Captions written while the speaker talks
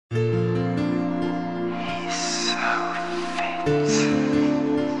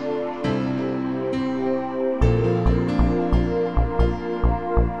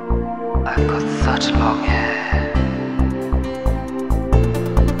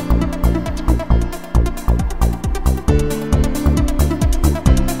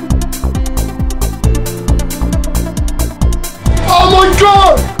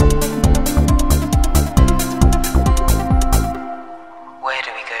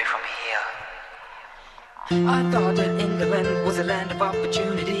from here. I thought that England was a land of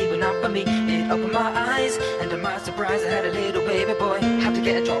opportunity, but not for me. It opened my eyes, and to my surprise I had a little baby boy. Had to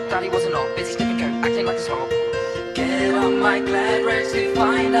get a job, daddy wasn't off, busy sniffing coke, acting like a slob. Get on my glad rags to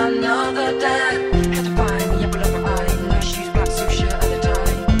find another dad. Had to find the apple of my eye, no shoes, black suit, shirt and a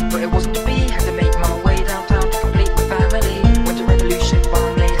tie. But it wasn't to be, had to make my way downtown to complete my family. Went to Revolution,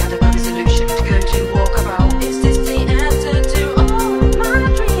 barmaid, had to find a solution to go to walkabout. Is this the answer to all my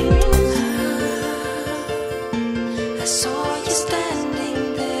dreams? I saw you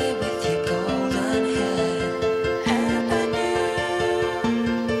standing there with your golden hair, and I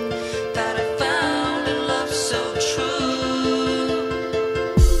knew that I found a love so true.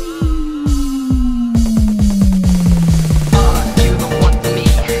 Are you the one for me?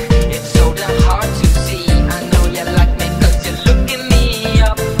 It's so damn hard to see. I know you like me 'cause you look at me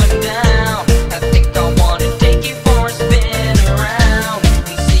up and down. I think I wanna take you for a spin around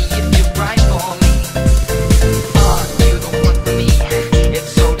and see if you're right for me. Are you the one for me?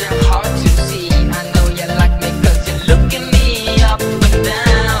 It's so damn hard to see. I know you like me 'cause you look at me up and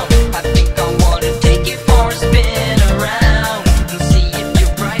down. I think I wanna take you for a spin around and see if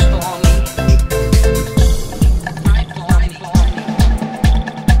you're right for me. Right for me.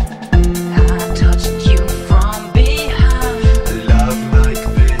 I touched you from behind. Love like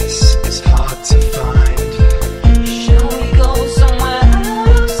this is hard to find. Shall we go somewhere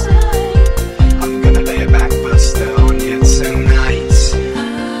outside? I'm gonna lay it back, Buster, on you tonight.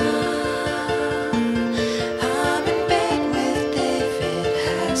 I'm in bed with David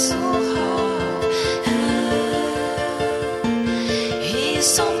Hasselhoff. He's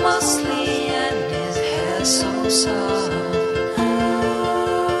so muscly and his hair so soft.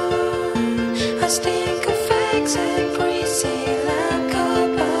 I stink of fags and greasy lamb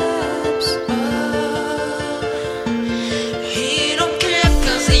kebabs. He don't care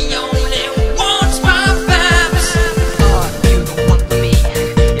 'cause he only wants my babs. Are you the one for me?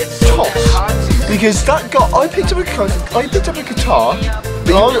 It's so damn hard to Because that guy, I picked up a guitar,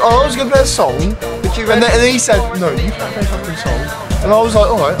 and I was going to play a song, and then he said, no, you can't play a fucking song. And I was like,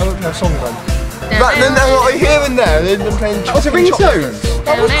 alright, I won't play a song then. Then like, here and there, they've been playing What's a ringtone?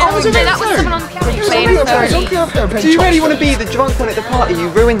 That was a that was someone on the piano playing thoroughly. Do you really want to be the drunk one at the party who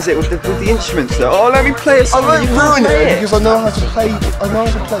ruins it with the instruments though? Oh, let me play a I song. won't you can't ruin play it because I know how to play. I know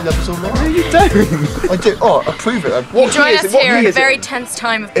how to play levels all No, right. you don't. I do. Oh, approve it then. What Join key us is it? What here key at a is very it? tense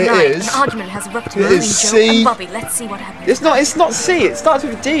time of the It night. is. An argument has erupted It between is Joe C. and Bobby. Let's see what happens. It's not C. It starts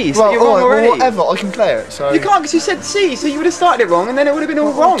with a D. So Well, you're wrong alright, already. well, whatever. I can play it. So You can't because you said C, so you would have started it wrong, and then it would have been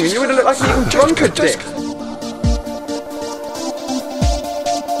all wrong, and you would have looked like a little drunk just